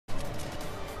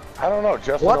I don't know,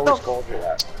 Justyn always called me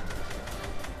that.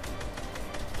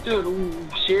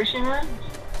 Dude, seriously, man?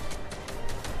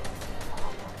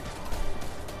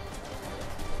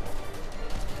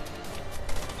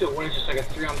 Dude, what is this, like a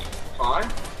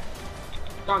 3-on-5?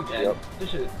 I'm dead. Yep.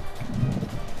 This is...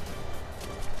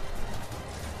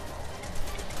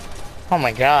 Oh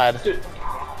my god. Dude.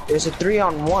 There's a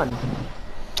 3-on-1.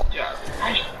 Yeah.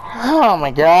 Oh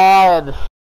my god.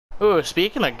 Ooh,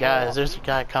 speaking of guys, there's a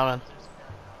guy coming.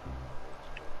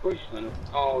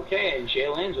 Oh, okay, and Jay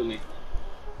lands with me.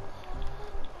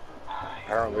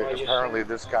 Apparently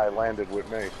this guy landed with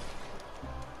me.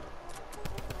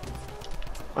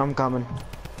 I'm coming.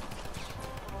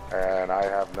 And I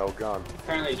have no gun.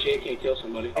 Apparently Jay can't kill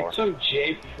somebody. It took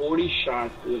Jay 40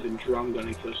 shots with a drum gun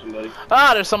to kill somebody.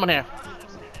 Ah, there's someone here.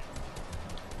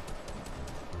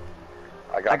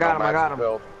 I got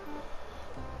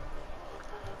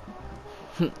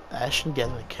him. Ashton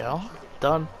getting the kill.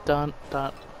 Dun dun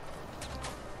dun.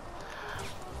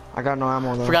 I got no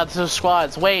ammo though. Forgot there's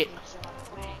squads. Wait.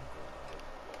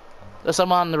 There's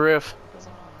someone on the roof.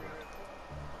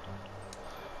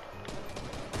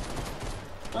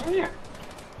 Oh yeah.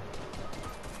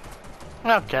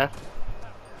 Okay.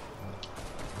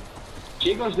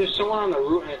 Jay goes, there's someone on the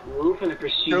roof and it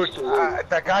proceeds to loot.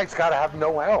 That guy's gotta have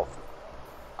no health.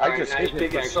 I just hit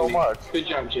him for so much. Good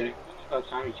job, Jay. It's about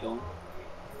time you kill him.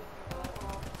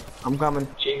 I'm coming.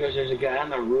 Jay goes, there's a guy on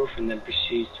the roof and then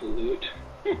proceeds to loot.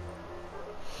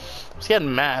 He's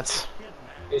getting mats.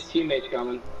 His teammate's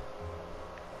coming.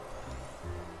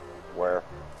 Where?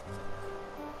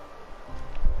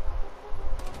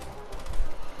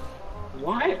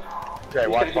 What? Okay,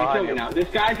 watch behind you. Now. This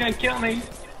guy's gonna kill me.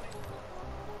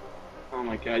 Oh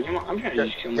my god, you know, I'm trying to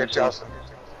just kill myself. I'm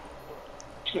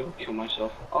just gonna kill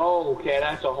myself. Oh, okay,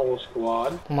 that's a whole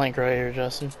squad. I'm like right here,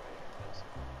 Justyn.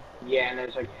 Yeah, and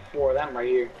there's like 4 of them right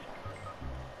here.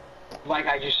 Like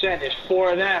I just said, there's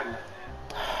 4 of them.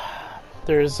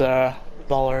 There's a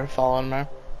baller following me.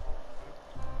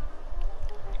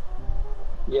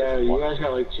 Yeah, you guys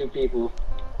got like 2 people.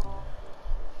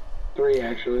 3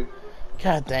 actually.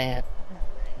 God dang it.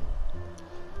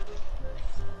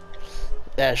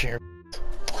 Ashton,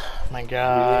 my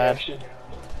god. Really,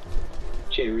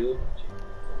 Jay, really?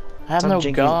 I have no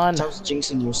gun. Stop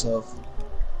jinxing yourself.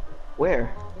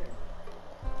 Where?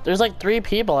 There's like 3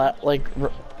 people at like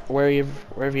where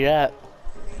have you at?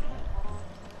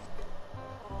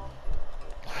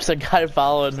 There's a guy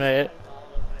following me.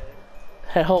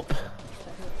 Help.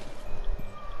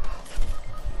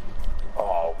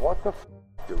 Oh, what the f,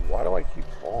 dude? Why do I keep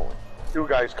falling? 2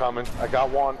 guys coming. I got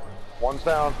one. One's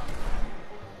down.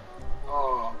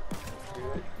 Oh.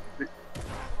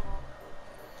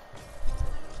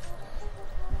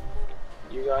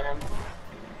 You got him?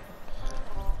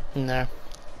 No.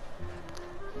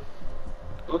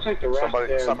 Looks like the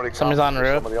rest Somebody's on the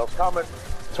roof. Somebody else coming.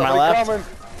 To my left. Coming.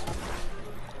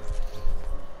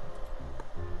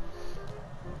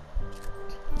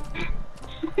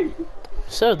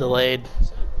 So delayed.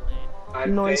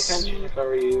 I'd pay attention if I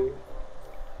were you.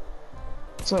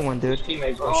 It's only one dude. His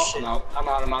teammates. Oh, Oh, shit. I'm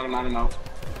out.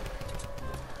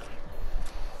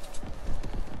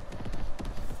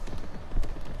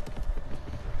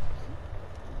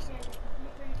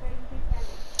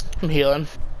 I'm healing.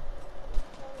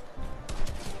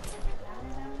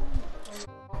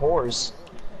 Whores.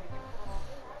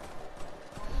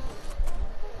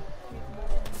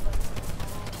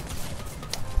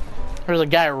 There's a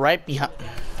guy right behind.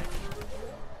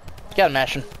 Got him,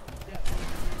 Ashton.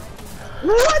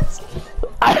 What?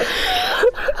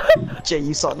 Jay,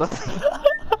 you saw nothing.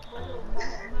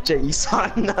 Jay, you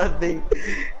saw nothing.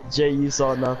 Jay, you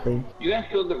saw nothing. You guys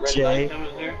killed the red Jay. knight that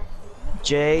was there?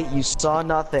 Jay, you saw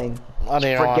nothing.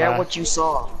 Forget what you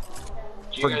saw.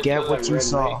 Forget what you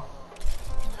saw.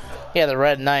 Yeah, the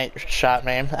red knight shot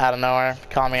me out of nowhere,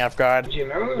 caught me off guard. Do you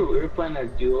remember when we were playing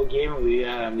that duo game and we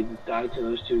died to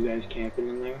those 2 guys camping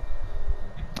in there?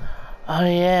 Oh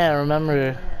yeah, I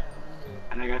remember.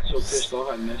 And I got so pissed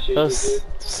off I messaged you, That was dude.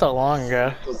 so long ago.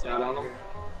 I flipped out on them.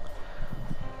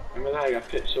 Remember that? I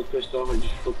got so pissed off I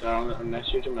just flipped out on it. I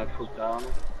messaged him and I flipped out on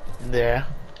him. Yeah.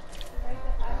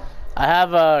 I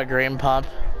have a green pump.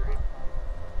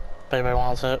 If anybody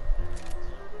wants it.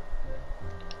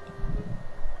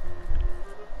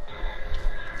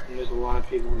 And there's a lot of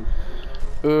people.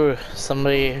 Ooh,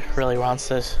 somebody really wants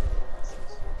this.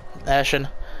 Ashton.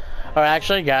 Or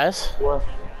actually, guys. What?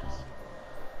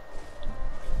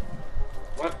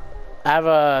 What? I have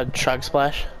a chug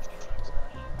splash.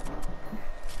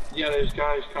 Yeah, there's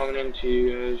guys coming into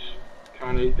you guys.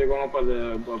 Kinda, they're going up by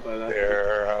that.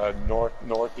 They're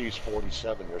northeast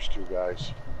 47. There's 2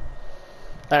 guys.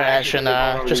 Alright, Ashton,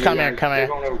 just come here, come here.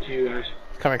 They're going over to you guys.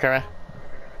 Come here, come here.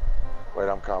 Wait,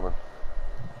 I'm coming.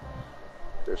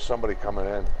 There's somebody coming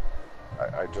in.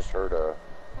 I just heard him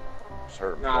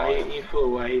Nah, he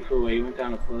flew away, he went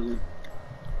down to Pleasant.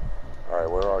 Alright,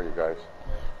 where are you guys?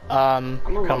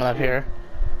 Coming up here.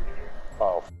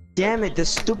 Oh. Damn it, the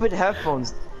stupid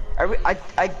headphones.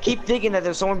 I keep thinking that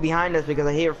there's someone behind us because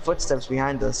I hear footsteps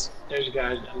behind us. There's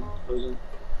guys down Pleasant.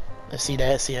 I see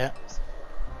that, I see that.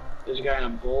 There's a guy in a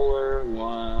bowler,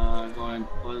 one going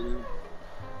Pleasant.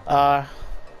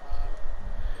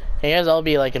 You guys all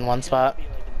be like in one spot.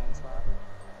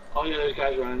 Oh yeah, there's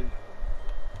guys running.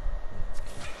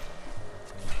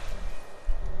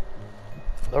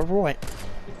 Alright.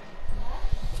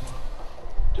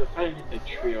 So if I didn't hit the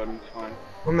tree, I would have been fine.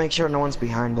 We'll make sure no one's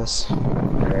behind us.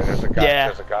 Yeah, there's a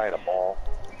guy in a ball.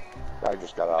 Guy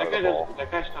just got out of the ball.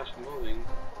 That guy stops moving.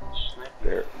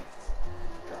 There's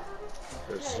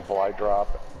a supply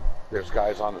drop. There's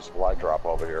guys on the supply drop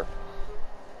over here.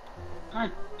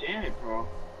 God damn it, bro.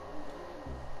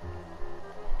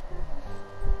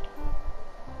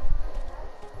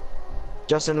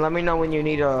 Justyn, let me know when you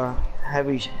need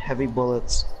heavy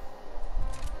bullets.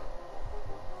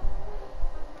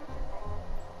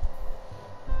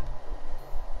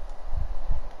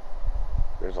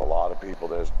 There's a lot of people.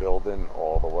 There's building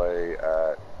all the way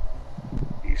at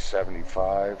East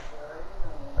 75.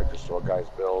 I just saw guys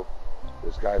build.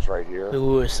 There's guys right here.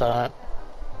 Ooh, I saw it.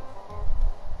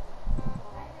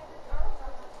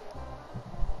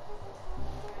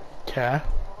 Okay.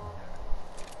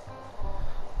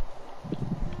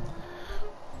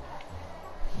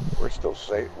 We're still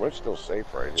safe. We're still safe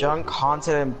right here. Junk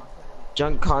content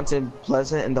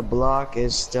Pleasant, and the block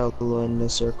is still in the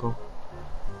circle.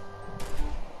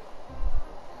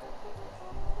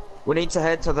 We need to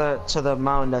head to the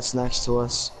mountain that's next to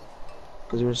us,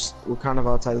 because we're kind of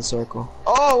outside the circle.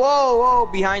 Oh, whoa, whoa!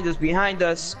 Behind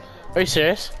us! Are you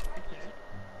serious?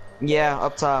 Yeah,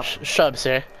 up top. Shut up,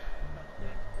 sir.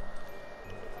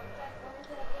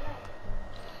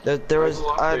 There was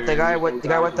the guy with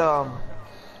the.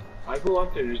 I go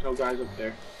up there. There's no guys up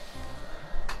there.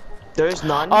 There's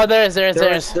none. Oh, there's There's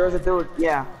a dude.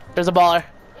 Yeah. There's a baller.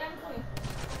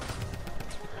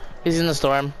 He's in the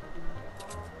storm.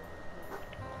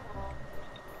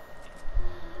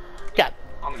 God.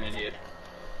 I'm an idiot.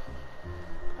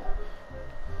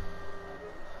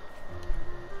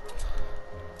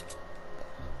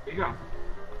 Here you go.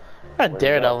 A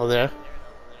daredevil there.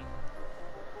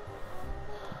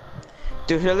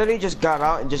 Dude, he literally just got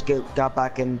out and just got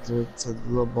back into the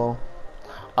little ball.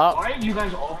 Oh. Why did you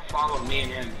guys all follow me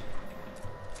and him?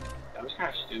 That was kind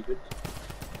of stupid.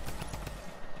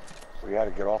 We had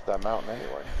to get off that mountain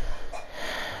anyway.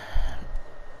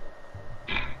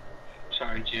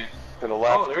 Sorry, Jay. To the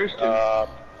left. Oh, there's two. I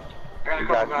got a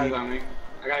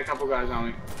couple guys on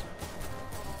me.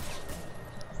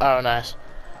 Oh, nice.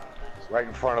 Right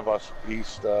in front of us,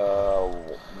 east 90.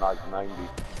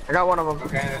 I got one of them.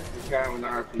 Okay, this guy with the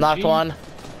RPG. Knocked one.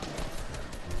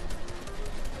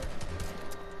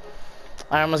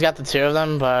 I almost got the two of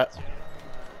them, but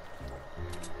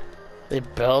they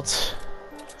built.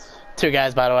 Two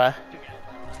guys, by the way.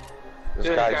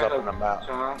 This guy's up in the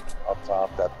mountain, up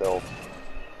top, that build.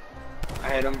 I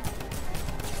hit him.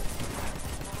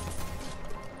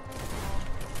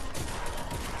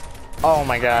 Oh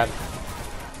my god.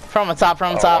 From the top,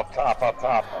 Up top.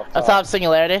 Up top,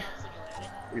 singularity.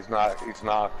 He's not.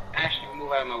 Ashton,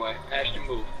 move out of my way. Ashton,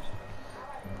 move.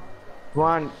 Come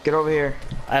on, get over here.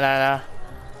 I know.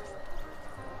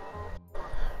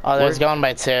 Oh, there's going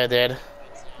by two, dude.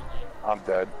 I'm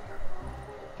dead.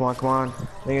 Come on.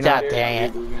 No, you're God not. dang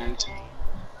it.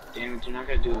 Damn it, you're not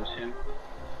gonna do this, him.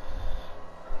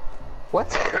 What?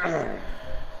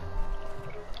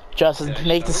 Justin,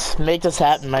 make this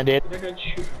happen, my dude.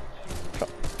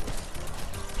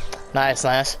 Nice.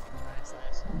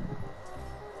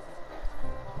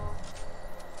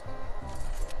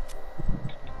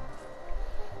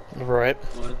 Right.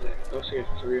 Looks like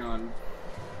it's 3 on.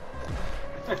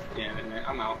 God damn it, man.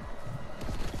 I'm out.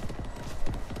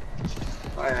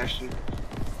 Bye, Ashton.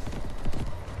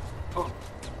 Oh.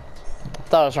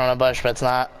 Thought it was from a bush, but it's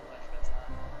not.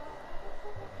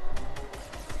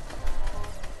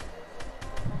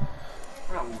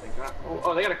 Oh my god.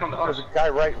 Oh, they gotta come to us. There's a guy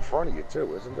right in front of you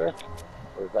too, isn't there?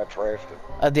 Or is that Ashton?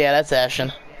 Yeah, that's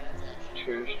Ashton.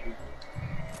 Ashton.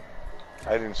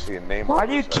 I didn't see a name. Why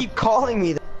do you keep calling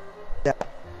me that?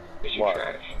 What?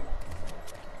 Trash.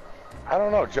 I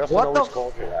don't know. Justin always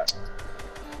called you that.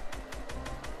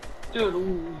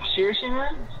 Dude, seriously,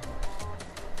 man?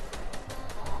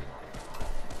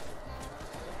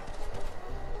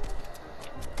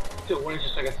 So what is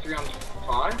this, like a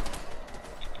 3-on-5?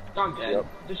 I'm dead. Yep.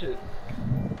 This is...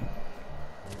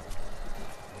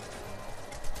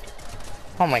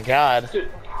 Oh my god. Dude.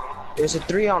 There's a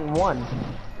 3-on-1.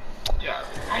 Yeah.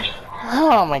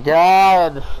 Oh my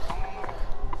god.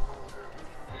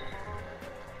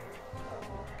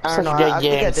 I Such don't know, a good I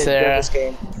game, think I did good Sarah. this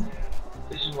game.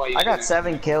 This is why you I got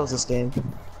 7 kills this game.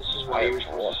 This is why you were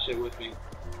supposed to sit with me.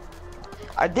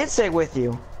 I did stay with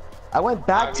you. I went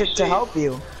back to help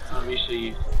you. Obviously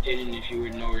you didn't if you were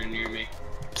nowhere near me.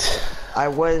 I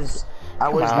was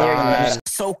near you.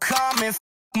 So come and f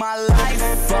my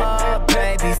life up,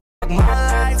 baby.